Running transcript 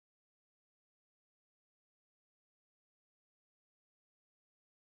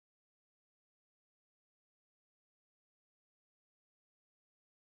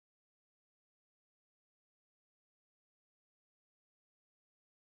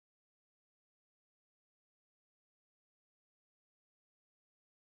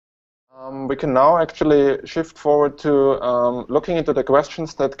We can now actually shift forward to looking into the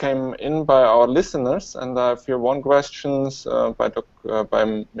questions that came in by our listeners, and I have here one question by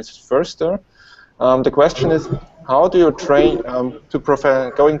Mrs. Förster. The question is, how do you train,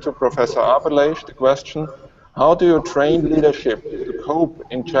 going to Professor Aberleish, the question, how do you train leadership to cope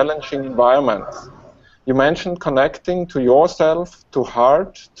in challenging environments? You mentioned connecting to yourself, to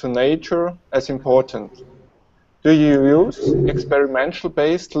heart, to nature as important. Do you use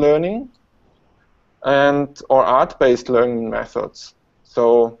experiential-based learning or art-based learning methods?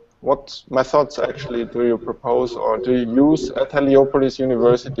 So what methods actually do you propose or do you use at Heliopolis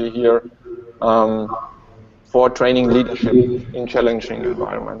University here for training leadership in challenging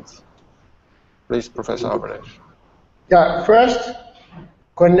environments? Please, Professor Aberleish. Yeah, first,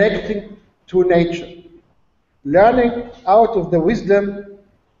 connecting to nature. Learning out of the wisdom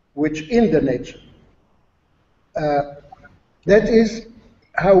which in the nature. That is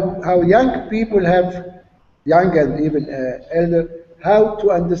how young people have, young and even elder, how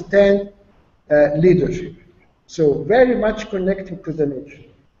to understand leadership. So very much connecting to the nature.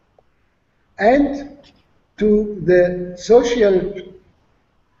 And to the social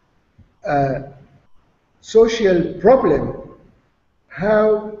problem,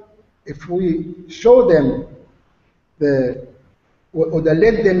 how if we show them or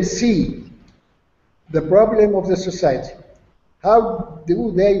let them see the problem of the society, how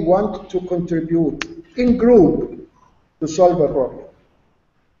do they want to contribute in group to solve a problem?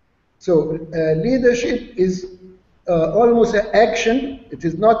 So leadership is almost an action. It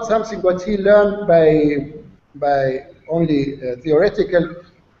is not something what he learned by only theoretical,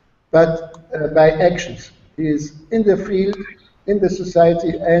 but by actions. He is in the field, in the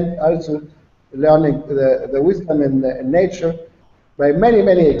society, and also learning the wisdom in nature by many,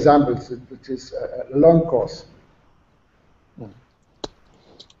 many examples. It is a long course.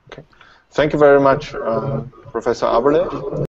 Okay. Thank you very much, Professor Aberleish.